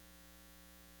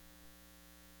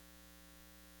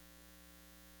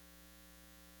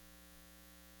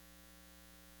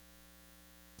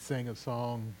sang a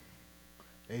song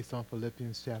based on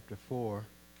Philippians chapter 4.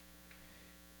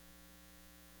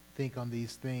 Think on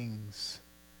these things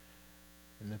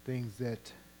and the things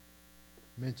that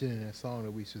mentioned in that song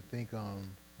that we should think on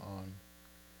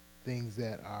things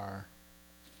that are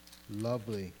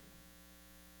lovely,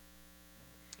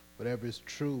 whatever is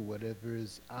true, whatever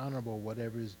is honorable,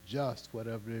 whatever is just,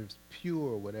 whatever is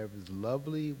pure, whatever is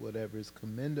lovely, whatever is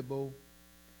commendable.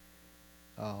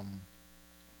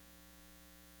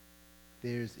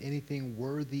 There's anything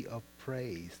worthy of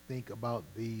praise, think about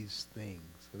these things.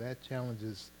 So that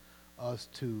challenges us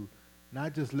to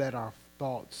not just let our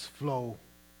thoughts flow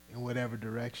in whatever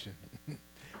direction,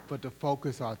 but to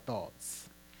focus our thoughts.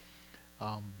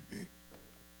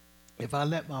 If I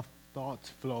let my thoughts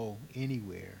flow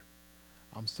anywhere,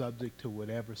 I'm subject to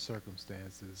whatever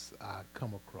circumstances I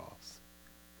come across.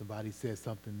 Somebody says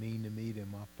something mean to me,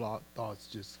 then my thoughts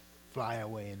just fly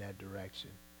away in that direction.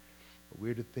 But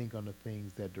we're to think on the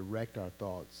things that direct our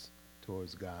thoughts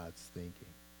towards God's thinking.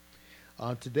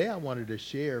 Today I wanted to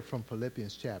share from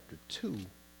Philippians chapter 2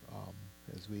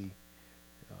 as we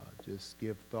just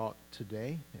give thought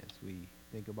today, as we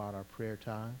think about our prayer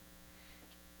time.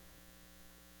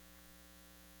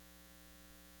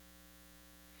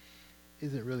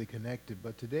 Isn't really connected,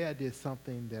 but today I did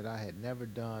something that I had never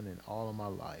done in all of my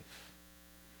life.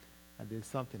 I did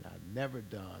something I'd never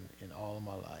done in all of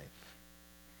my life.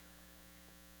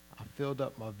 I filled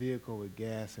up my vehicle with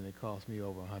gas and it cost me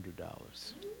over $100.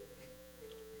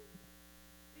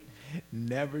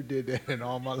 Never did that in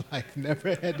all my life.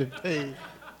 Never had to pay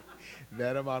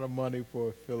that amount of money for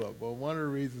a fill up. But one of the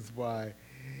reasons why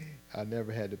I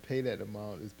never had to pay that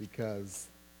amount is because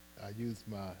I used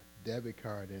my debit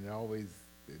card, and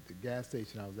the gas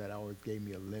station I was at always gave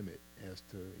me a limit as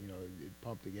to, it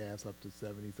pumped the gas up to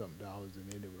 $70-something,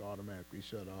 and then it would automatically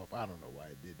shut off. I don't know why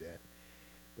it did that,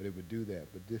 but it would do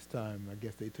that. But this time, I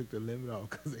guess they took the limit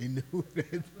off because they knew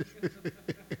that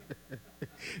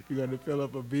if you're going to fill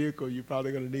up a vehicle, you're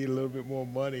probably going to need a little bit more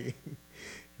money.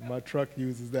 And my truck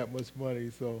uses that much money,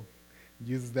 so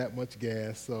uses that much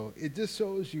gas. So it just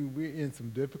shows you we're in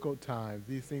some difficult times.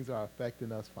 These things are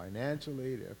affecting us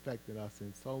financially. They're affecting us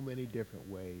in so many different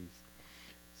ways.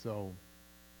 So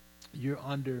you're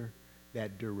under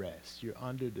that duress. You're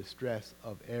under the stress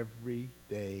of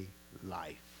everyday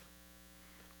life.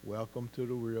 Welcome to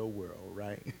the real world,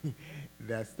 right?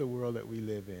 That's the world that we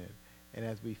live in. And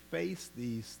as we face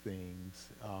these things,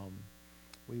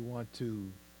 we want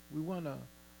to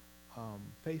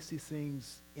face these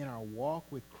things in our walk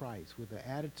with Christ with the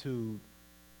attitude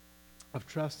of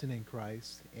trusting in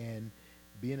Christ and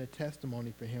being a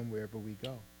testimony for him wherever we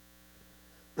go.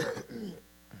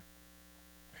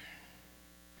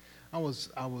 I was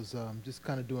just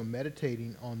kind of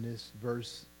meditating on this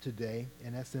verse today,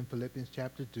 and that's in Philippians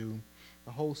chapter 2.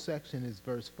 The whole section is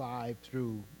verse 5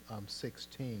 through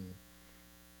 16.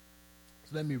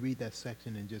 So let me read that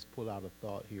section and just pull out a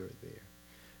thought here or there.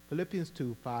 Philippians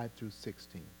 2, 5 through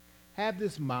 16. Have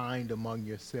this mind among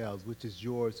yourselves, which is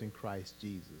yours in Christ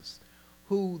Jesus,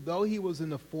 who, though he was in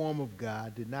the form of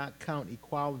God, did not count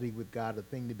equality with God a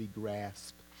thing to be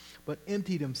grasped, but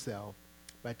emptied himself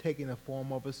by taking the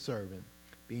form of a servant,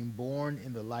 being born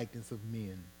in the likeness of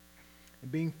men.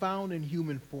 And being found in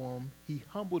human form, he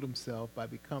humbled himself by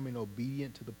becoming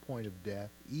obedient to the point of death,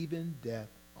 even death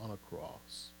on a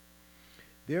cross.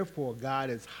 Therefore, God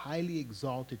has highly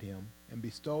exalted him and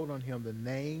bestowed on him the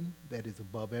name that is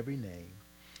above every name,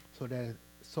 so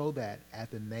that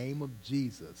at the name of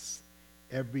Jesus,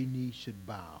 every knee should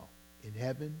bow in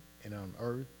heaven and on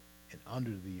earth and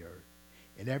under the earth,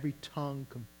 and every tongue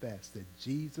confess that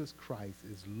Jesus Christ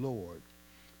is Lord,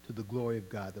 to the glory of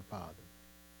God the Father.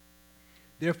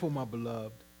 Therefore, my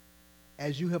beloved,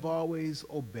 as you have always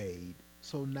obeyed,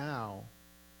 so now,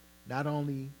 not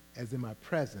only as in my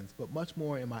presence, but much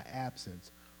more in my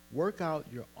absence, work out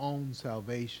your own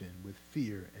salvation with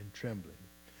fear and trembling.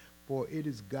 For it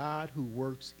is God who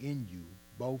works in you,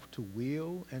 both to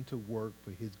will and to work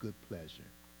for his good pleasure.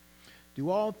 Do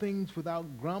all things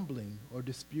without grumbling or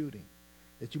disputing,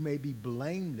 that you may be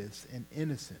blameless and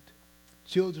innocent,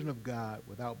 children of God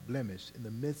without blemish, in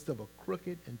the midst of a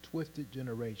crooked and twisted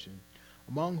generation,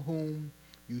 among whom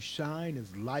you shine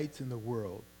as lights in the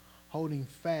world, holding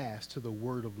fast to the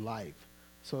word of life,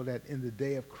 so that in the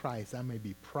day of Christ I may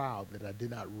be proud that I did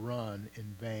not run in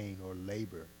vain or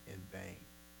labor in vain.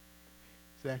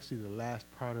 It's actually the last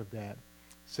part of that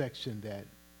section that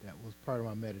was part of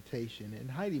my meditation,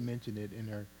 and Heidi mentioned it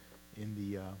in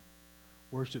the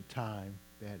worship time,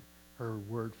 that her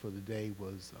word for the day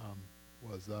was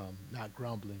not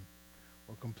grumbling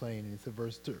or complaining. It's in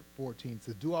verse 14. It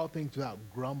says, do all things without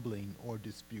grumbling or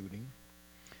disputing,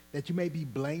 that you may be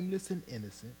blameless and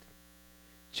innocent,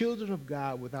 children of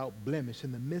God without blemish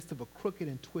in the midst of a crooked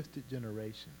and twisted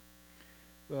generation.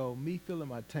 Well, me filling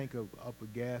my tank up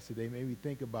with gas today made me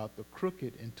think about the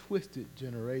crooked and twisted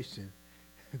generation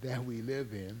that we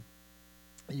live in.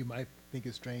 You might think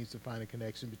it's strange to find a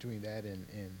connection between that and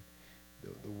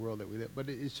the world that we live. But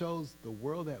it shows the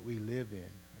world that we live in.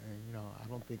 And, you know, I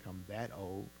don't think I'm that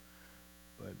old,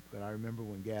 but I remember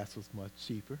when gas was much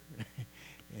cheaper,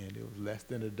 and it was less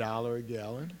than $1 a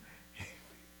gallon.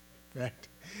 In fact,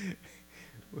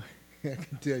 I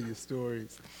can tell you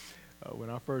stories. When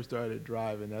I first started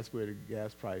driving, that's where the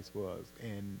gas price was,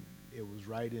 and it was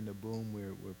right in the boom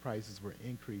where prices were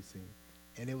increasing.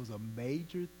 And it was a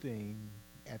major thing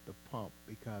at the pump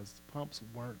because pumps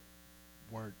weren't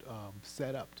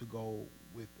set up to go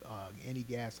with any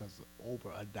gas that's over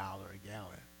 $1 a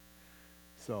gallon.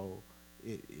 So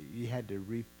you had to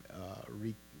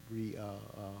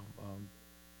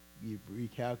you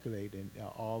recalculate in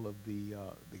all of the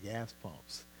gas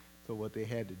pumps. So what they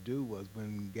had to do was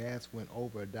when gas went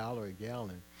over $1 a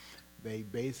gallon, they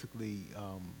basically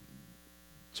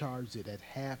charged it at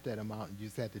half that amount and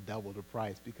just had to double the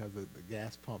price because the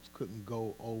gas pumps couldn't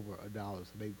go over $1.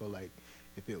 So they'd go like,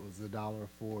 if it was $1.04,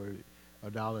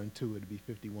 $1.02, it'd be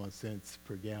 51 cents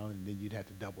per gallon, and then you'd have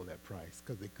to double that price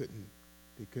because they couldn't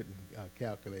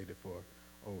calculate it for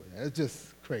over that. It's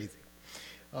just crazy.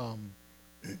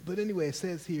 But anyway, it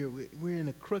says here we're in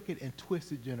a crooked and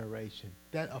twisted generation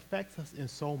that affects us in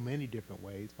so many different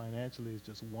ways. Financially is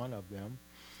just one of them.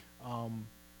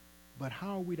 But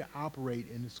how are we to operate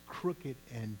in this crooked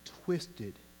and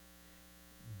twisted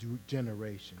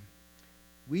generation?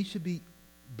 We should be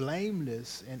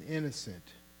blameless and innocent,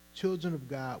 children of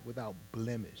God without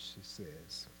blemish, it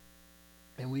says.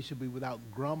 And we should be without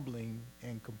grumbling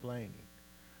and complaining.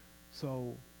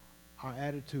 So our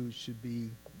attitude should be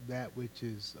that which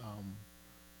is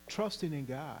trusting in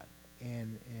God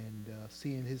and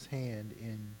seeing his hand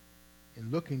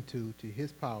in looking to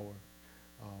his power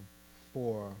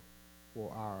for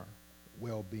our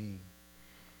well-being.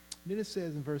 Then it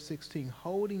says in verse 16,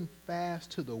 holding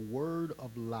fast to the word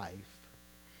of life.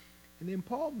 And then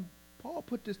Paul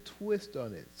put this twist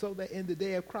on it, so that in the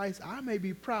day of Christ I may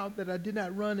be proud that I did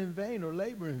not run in vain or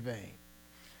labor in vain.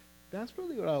 That's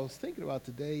really what I was thinking about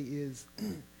today is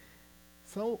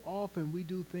so often we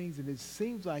do things and it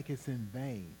seems like it's in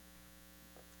vain.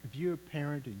 If you're a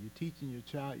parent and you're teaching your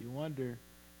child, you wonder,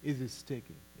 is it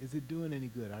sticking? Is it doing any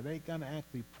good? Are they going to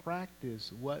actually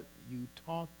practice what you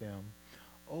taught them?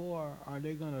 Or are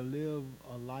they going to live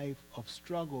a life of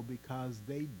struggle because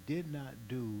they did not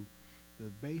do the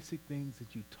basic things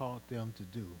that you taught them to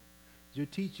do? Is your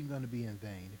teaching going to be in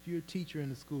vain? If you're a teacher in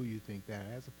the school, you think that.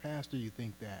 As a pastor, you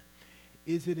think that.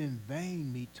 Is it in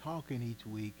vain me talking each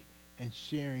week and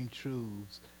sharing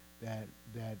truths that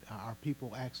are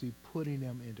people actually putting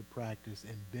them into practice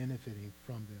and benefiting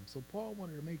from them? So Paul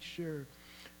wanted to make sure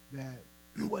that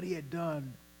what he had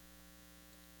done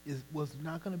was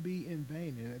not going to be in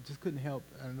vain. And I just couldn't help.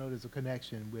 I know there's a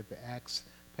connection with the Acts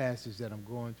passage that I'm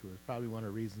going through. It's probably one of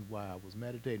the reasons why I was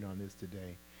meditating on this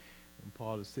today. And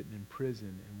Paul is sitting in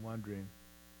prison and wondering,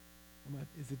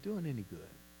 is it doing any good?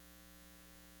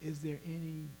 Is there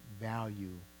any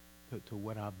value to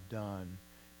what I've done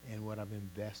and what I've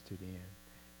invested in?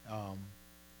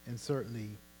 And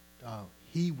certainly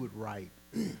he would write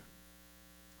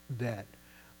that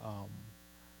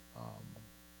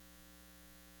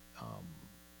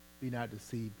be not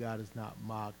deceived, God is not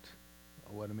mocked.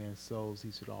 What a man sows,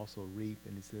 he should also reap.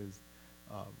 And he says,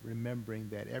 remembering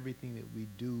that everything that we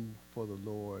do for the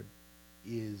Lord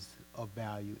is of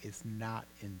value. It's not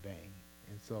in vain.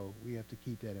 And so we have to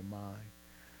keep that in mind.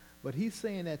 But he's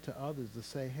saying that to others to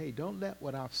say, hey, don't let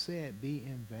what I've said be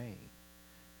in vain.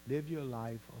 Live your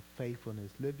life of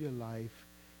faithfulness. Live your life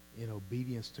in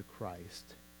obedience to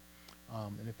Christ.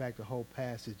 And in fact, the whole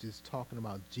passage is talking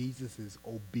about Jesus'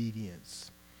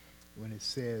 obedience when it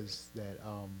says that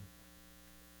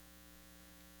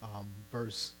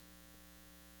verse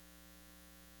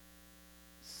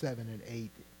 7 and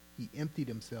 8, he emptied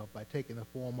himself by taking the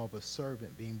form of a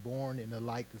servant, being born in the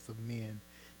likeness of men.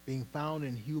 Being found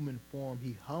in human form,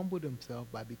 he humbled himself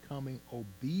by becoming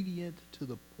obedient to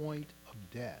the point of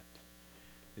death.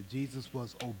 That Jesus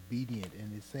was obedient,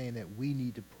 and it's saying that we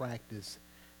need to practice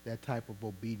that type of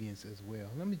obedience as well.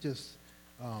 Let me just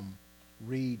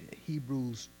read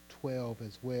Hebrews 12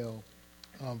 as well,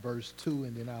 verse 2,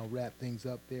 and then I'll wrap things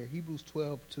up there. Hebrews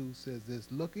 12:2 says this,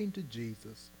 looking to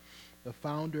Jesus, the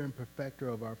founder and perfecter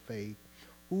of our faith,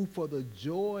 who for the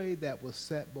joy that was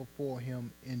set before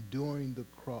him endured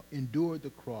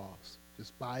the cross,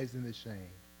 despising the shame,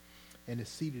 and is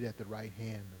seated at the right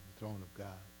hand of the throne of God.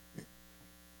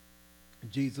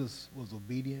 Jesus was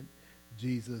obedient.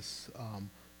 Jesus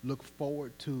looked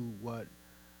forward to what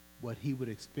he would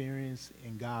experience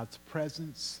in God's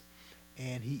presence,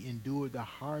 and he endured the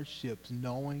hardships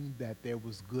knowing that there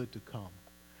was good to come.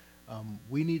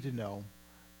 We need to know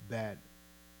that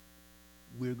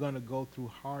we're going to go through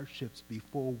hardships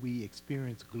before we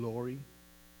experience glory.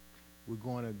 We're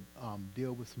going to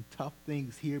deal with some tough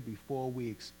things here before we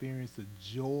experience the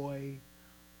joy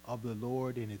of the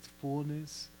Lord in its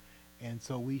fullness. And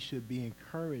so we should be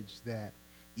encouraged that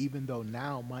even though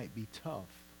now might be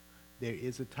tough, there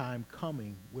is a time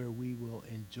coming where we will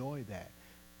enjoy that.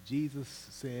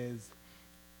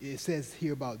 It says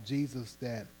here about Jesus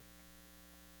that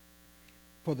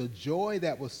for the joy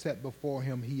that was set before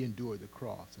him, he endured the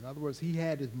cross. In other words, he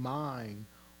had his mind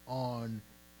on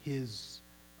his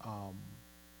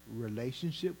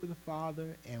relationship with the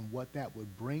Father and what that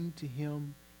would bring to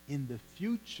him in the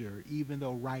future, even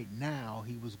though right now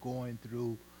he was going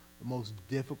through the most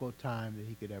difficult time that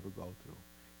he could ever go through.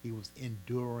 He was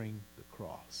enduring the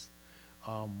cross.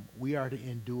 We are to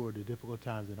endure the difficult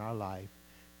times in our life,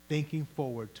 thinking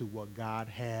forward to what God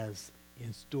has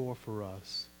in store for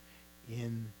us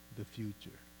in the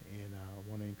future. And I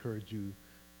want to encourage you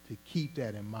to keep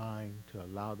that in mind, to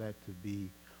allow that to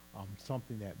be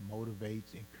something that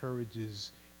motivates,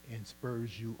 encourages, and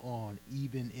spurs you on,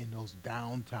 even in those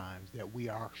down times that we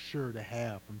are sure to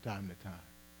have from time to time.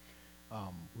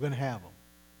 We're going to have them,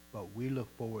 but we look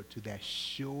forward to that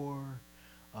sure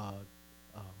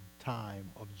time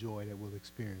of joy that we'll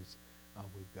experience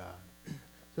with God.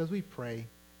 So as we pray,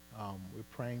 we're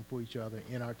praying for each other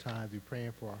in our times. We're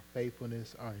praying for our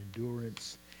faithfulness, our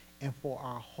endurance, and for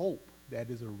our hope that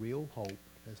is a real hope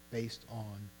that's based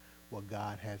on what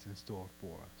God has in store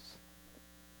for us.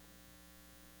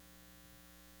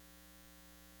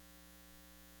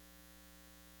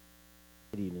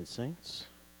 Good evening, saints.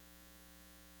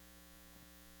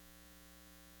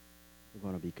 We're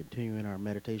going to be continuing our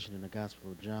meditation in the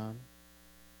Gospel of John.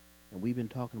 And we've been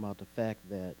talking about the fact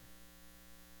that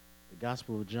the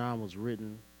Gospel of John was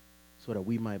written so that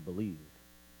we might believe.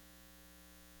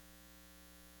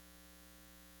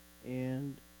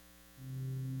 And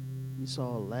we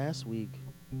saw last week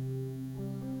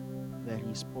that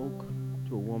he spoke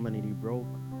to a woman and he broke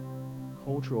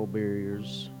cultural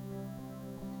barriers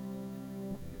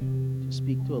to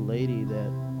speak to a lady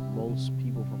that most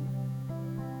people from the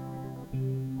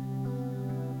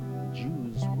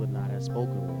Jews would not have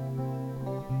spoken with,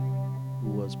 who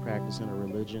was practicing a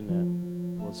religion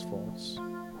that was false.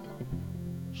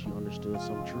 She understood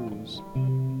some truths.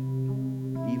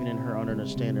 Even in her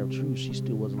understanding of truth, she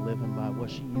still wasn't living by what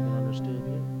she even understood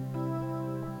yet.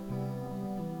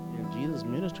 And Jesus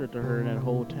ministered to her in that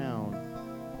whole town,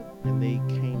 and they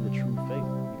came to true faith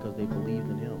because they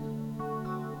believed in him.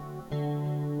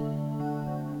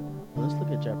 Let's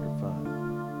look at chapter 5.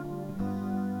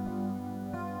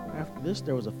 After this,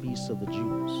 there was a feast of the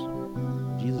Jews.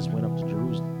 Jesus went up to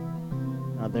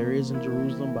Jerusalem. Now there is in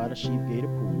Jerusalem by the sheep gate a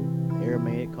pool,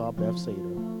 Aramaic called Bethsaida,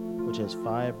 which has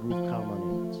 5 roof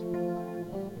colonnades.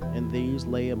 And these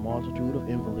lay a multitude of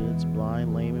invalids,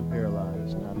 blind, lame, and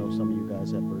paralyzed. And I know some of you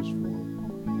guys have verse 4.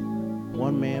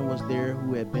 One man was there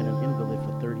who had been an invalid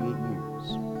for 38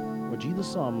 years. When Jesus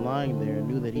saw him lying there and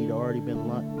knew that he'd already been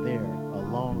there a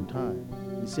long time,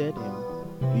 he said to him,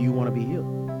 "Do you want to be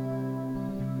healed?"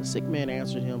 The sick man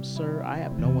answered him, "Sir, I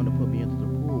have no one to put me into the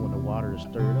pool when the water is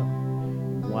stirred up.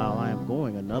 While I am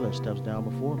going, another steps down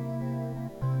before me."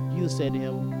 Jesus said to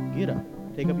him, "Get up,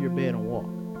 take up your bed and walk."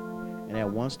 And at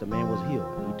once the man was healed.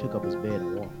 He took up his bed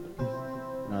and walked.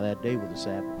 Now that day was the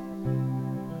Sabbath.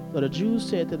 So the Jews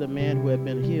said to the man who had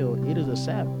been healed, "It is a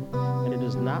Sabbath, and it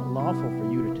is not lawful for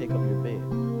you to take up your bed."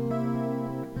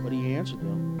 But he answered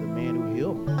them, "The man who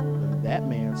healed me, that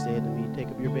man said to me, 'Take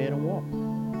up your bed and walk.'"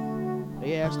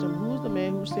 They asked him, "Who is the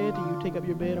man who said to you, 'Take up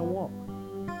your bed and walk'?"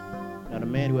 Now the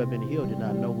man who had been healed did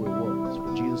not know who it was,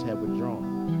 for Jesus had withdrawn,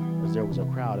 as there was a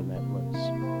crowd in that place.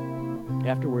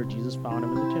 Afterward, Jesus found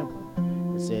him in the temple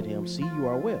and said to him, "See, you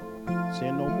are well.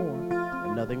 Sin no more,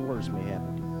 and nothing worse may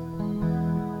happen to you."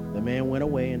 The man went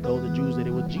away and told the Jews that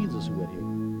it was Jesus who had healed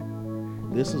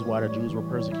him. This is why the Jews were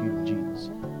persecuting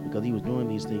Jesus, because he was doing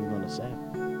these things on the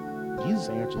Sabbath. Jesus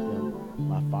answered them,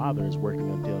 "My Father is working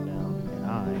until now, and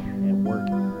I am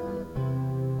working."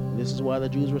 And this is why the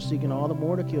Jews were seeking all the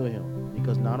more to kill him,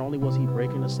 because not only was he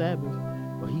breaking the Sabbath,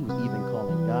 but he was even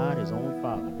calling God his own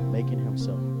Father, making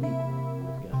himself equal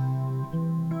with God.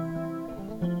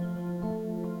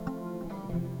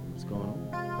 What's going on?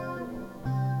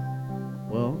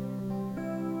 Well,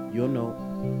 you'll note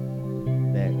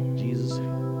that Jesus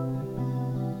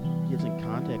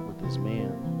contact with this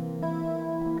man.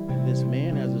 And this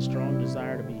man has a strong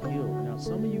desire to be healed. Now,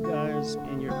 some of you guys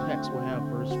in your text will have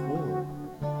verse 4.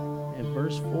 And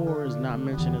verse 4 is not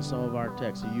mentioned in some of our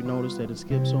texts. So you notice that it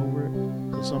skips over it.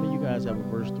 So some of you guys have a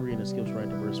verse 3 and it skips right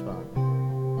to verse 5,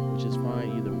 which is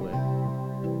fine either way.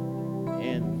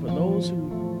 And for those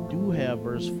who do have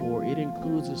verse 4, it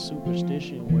includes a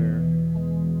superstition where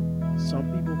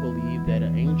some people believe that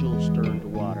an angel stirred the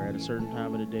water at a certain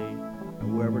time of the day,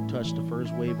 and whoever touched the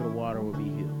first wave of the water will be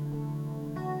healed.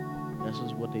 That's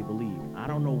just what they believe. I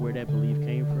don't know where that belief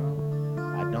came from.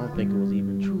 I don't think it was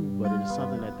even true, but it is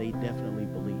something that they definitely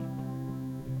believed.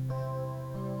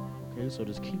 Okay, so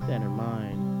just keep that in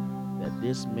mind, that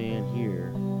this man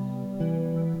here,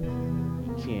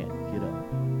 he can't get up,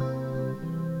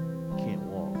 he can't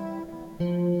walk,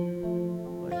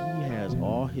 but he has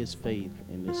all his faith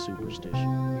in this superstition.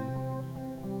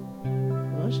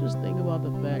 Well, let's just think about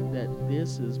the fact that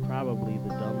this is probably the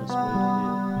dumbest way to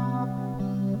live.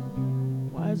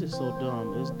 Why is it so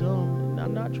dumb? It's dumb.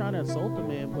 I'm not trying to insult the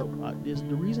man, but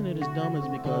the reason it is dumb is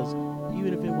because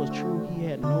even if it was true, he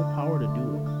had no power to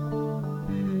do it.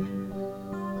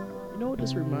 You know what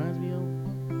this reminds me of?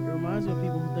 It reminds me of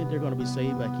people who think they're going to be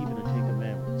saved by keeping the 10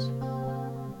 Commandments.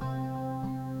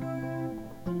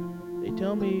 They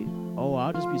tell me, oh,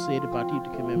 I'll just be saved if I keep the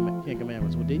 10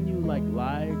 Commandments. Well, didn't you lie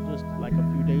just like a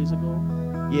few days ago?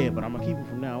 Yeah, but I'm going to keep them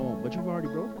from now on. But you've already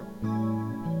broken them.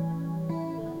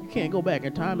 Can't go back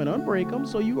in time and unbreak them,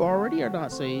 so you already are not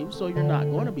saved, so you're not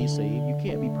going to be saved. You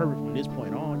can't be perfect from this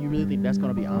point on. You really think that's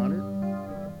going to be honored?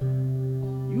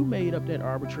 You made up that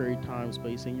arbitrary time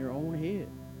space in your own head.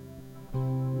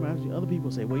 Reminds me, other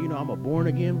people say, well, I'm a born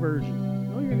again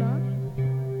virgin. No, you're not.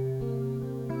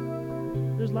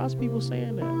 There's lots of people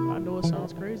saying that. I know it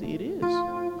sounds crazy. It is.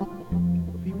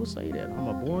 But people say that. I'm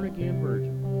a born again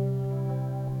virgin.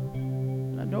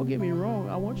 Don't get me wrong,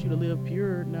 I want you to live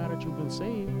pure now that you've been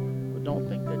saved, but don't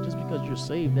think that just because you're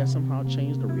saved, that somehow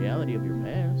changed the reality of your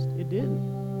past. It didn't.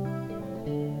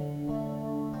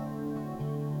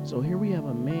 So here we have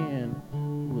a man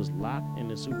who was locked in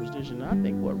the superstition. And I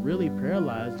think what really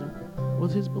paralyzed him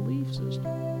was his belief system.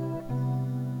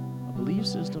 A belief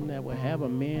system that would have a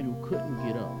man who couldn't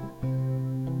get up,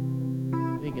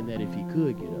 thinking that if he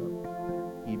could get up,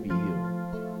 he'd be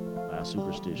healed by a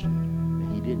superstition that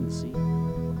he didn't see,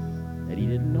 that he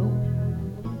didn't know,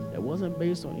 that wasn't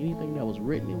based on anything that was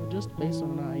written. It was just based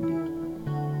on an idea.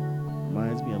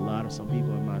 Reminds me a lot of some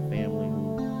people in my family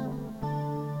who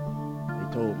they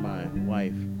told my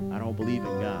wife, I don't believe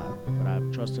in God, but I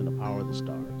trust in the power of the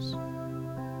stars.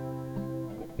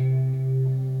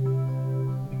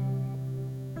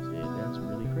 I said, that's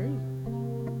really crazy.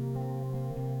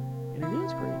 And it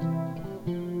is crazy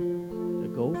to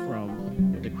go from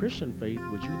the Christian faith,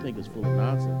 which you think is full of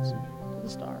nonsense, the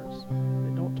stars.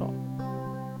 They don't talk.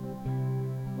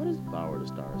 What is the power of the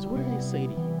stars? What do they say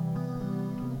to you?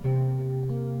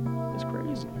 It's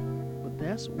crazy. But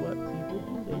that's what people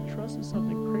do. They trust in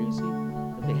something crazy,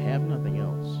 but they have nothing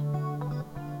else.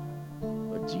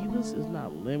 But Jesus is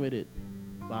not limited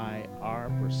by our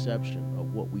perception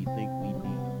of what we think we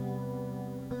need.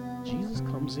 Jesus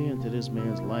comes into this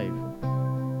man's life,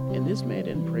 and this man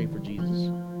didn't pray for Jesus.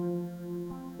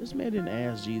 This man didn't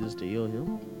ask Jesus to heal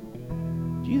him.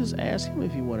 Jesus asked him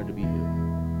if he wanted to be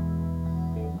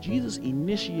healed. Jesus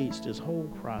initiates this whole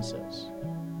process.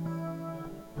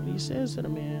 And he says to the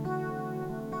man,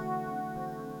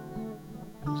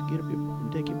 just get up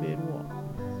and take your bed and walk.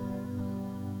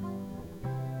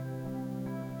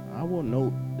 I will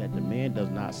note that the man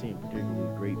does not seem particularly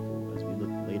grateful as we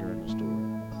look later in the story.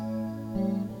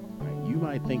 Right? You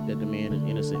might think that the man is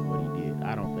innocent what he did.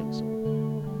 I don't think so.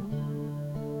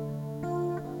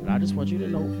 But I just want you to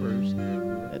know first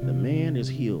that the man is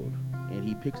healed, and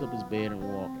he picks up his bed and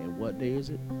walk. And what day is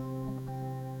it?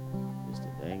 It's the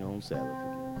dang on Sabbath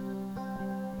again.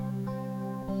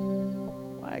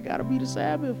 Why it gotta be the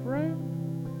Sabbath, right?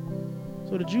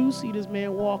 So the Jews see this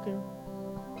man walking,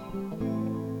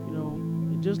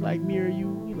 and just like me or you,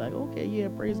 we like, okay, yeah,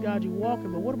 praise God, you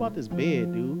walking, but what about this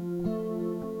bed, dude?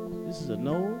 This is a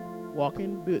no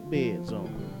walking bed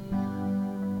zone.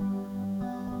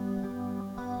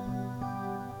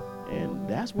 And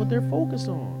that's what they're focused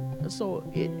on. So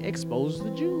it exposes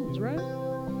the Jews, right?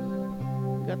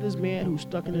 We got this man who's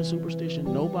stuck in his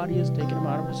superstition. Nobody is taking him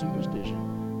out of his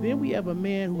superstition. Then we have a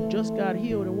man who just got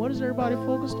healed. And what is everybody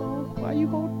focused on? Why are you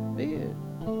holding the bed?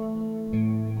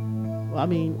 Well, I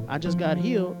mean, I just got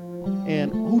healed.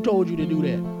 And who told you to do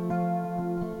that?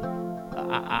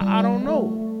 I don't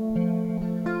know.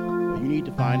 Well, you need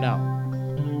to find out.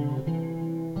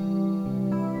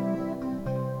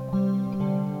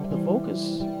 The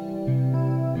focus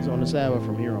the Sabbath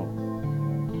from here on.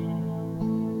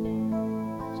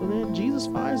 So then Jesus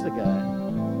finds the guy.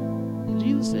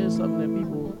 Jesus says something that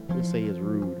people would say is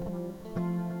rude.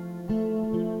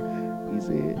 He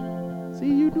said, see,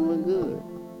 you doing good.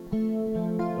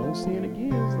 Don't sin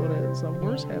again so that something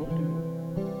worse happen to you.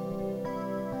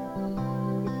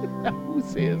 Who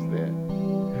says that?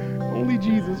 Only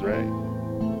Jesus, right?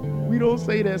 We don't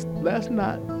say that's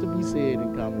not to be said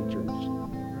in common church.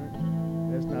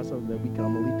 Right? That's not something that we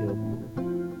commonly tell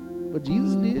people. But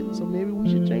Jesus did, so maybe we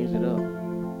should change it up.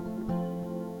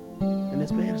 And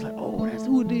this man is like, oh, that's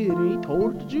who it did. And he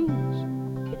told the Jews.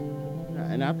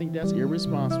 And I think that's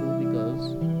irresponsible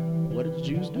because what did the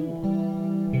Jews do?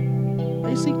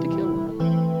 They seek to kill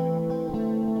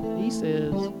him. He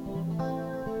says,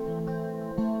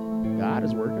 God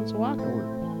is working, so I can work.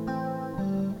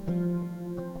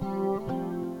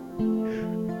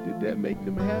 Did that make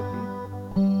them happy?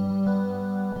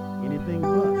 Anything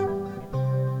but.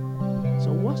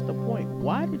 So what's the point?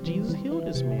 Why did Jesus heal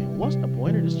this man? What's the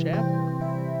point of this chapter?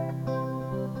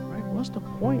 Right? What's the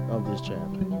point of this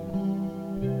chapter?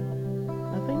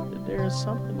 I think that there is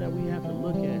something that we have to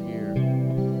look at here.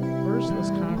 First, let's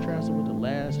contrast it with the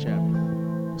last chapter.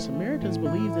 The Samaritans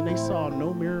believed and they saw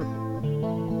no miracle.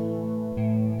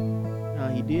 Now,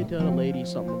 he did tell the lady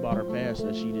something about her past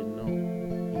that she didn't know. He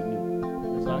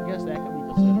knew. So I guess that can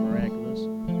be considered miraculous.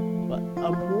 But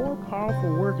a more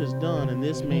powerful work is done in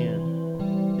this man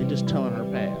than just telling her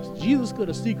past. Jesus could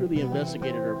have secretly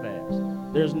investigated her past.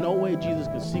 There's no way Jesus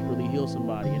could secretly heal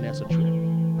somebody, and that's a trick.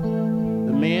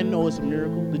 The man knows it's a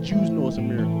miracle. The Jews know it's a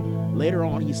miracle. Later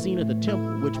on, he's seen at the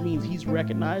temple, which means he's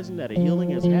recognizing that a healing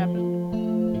has happened,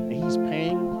 and he's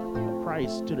paying a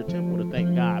price to the temple to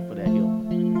thank God for that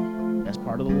healing. That's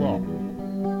part of the law.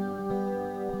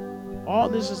 All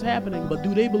this is happening, but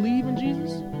do they believe in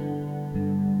Jesus?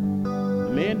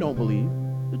 The man don't believe.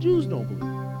 The Jews don't believe.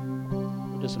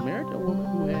 But the Samaritan woman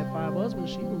who had 5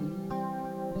 husbands, she believed.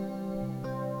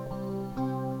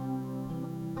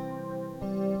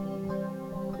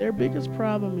 Their biggest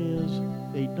problem is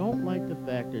they don't like the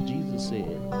fact that Jesus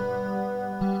said,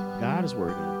 God is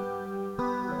working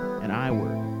and I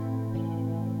work.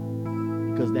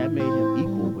 Because that made him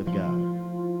equal with God.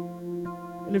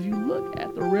 And if you look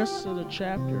at the rest of the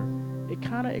chapter, it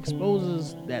kind of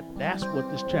exposes that that's what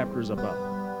this chapter is about,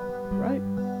 right?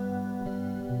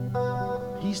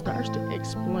 He starts to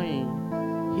explain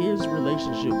his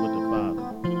relationship with the Father.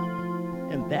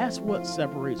 And that's what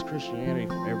separates Christianity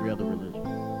from every other religion.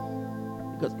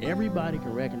 Because everybody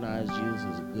can recognize Jesus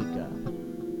as a good guy.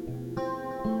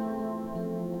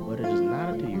 But it is not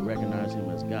until you recognize him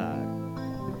as God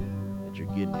that you're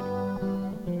getting anywhere.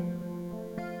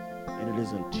 And it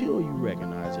is until you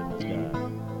recognize him as God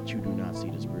that you do not see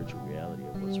the spiritual reality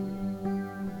of what's real.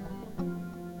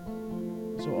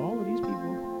 So all of these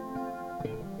people,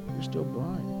 they're still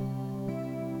blind.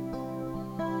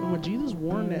 And when Jesus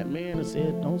warned that man and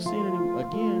said, don't sin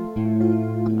again,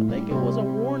 I think it was a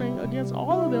warning against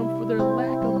all of them for their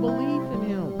lack of belief in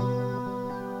him.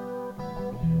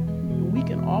 And we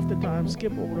can oftentimes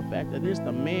skip over the fact that it's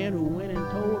the man who went and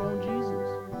told on Jesus.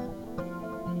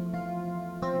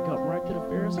 And come right to the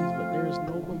Pharisees, but there is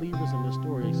no believers in this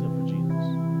story except for Jesus.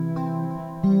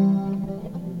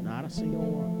 Not a single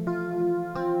one.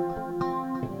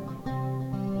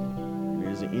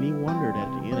 And is it any wonder that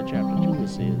at the end of chapter 2 it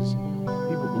says,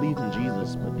 people believed in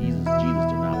Jesus, but Jesus did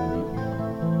not believe in them.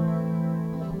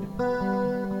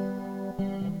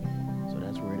 So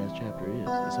that's where that chapter is.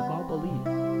 It's about belief.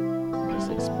 It's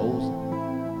exposing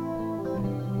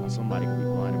how somebody can be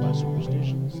blinded by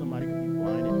superstition. Somebody can be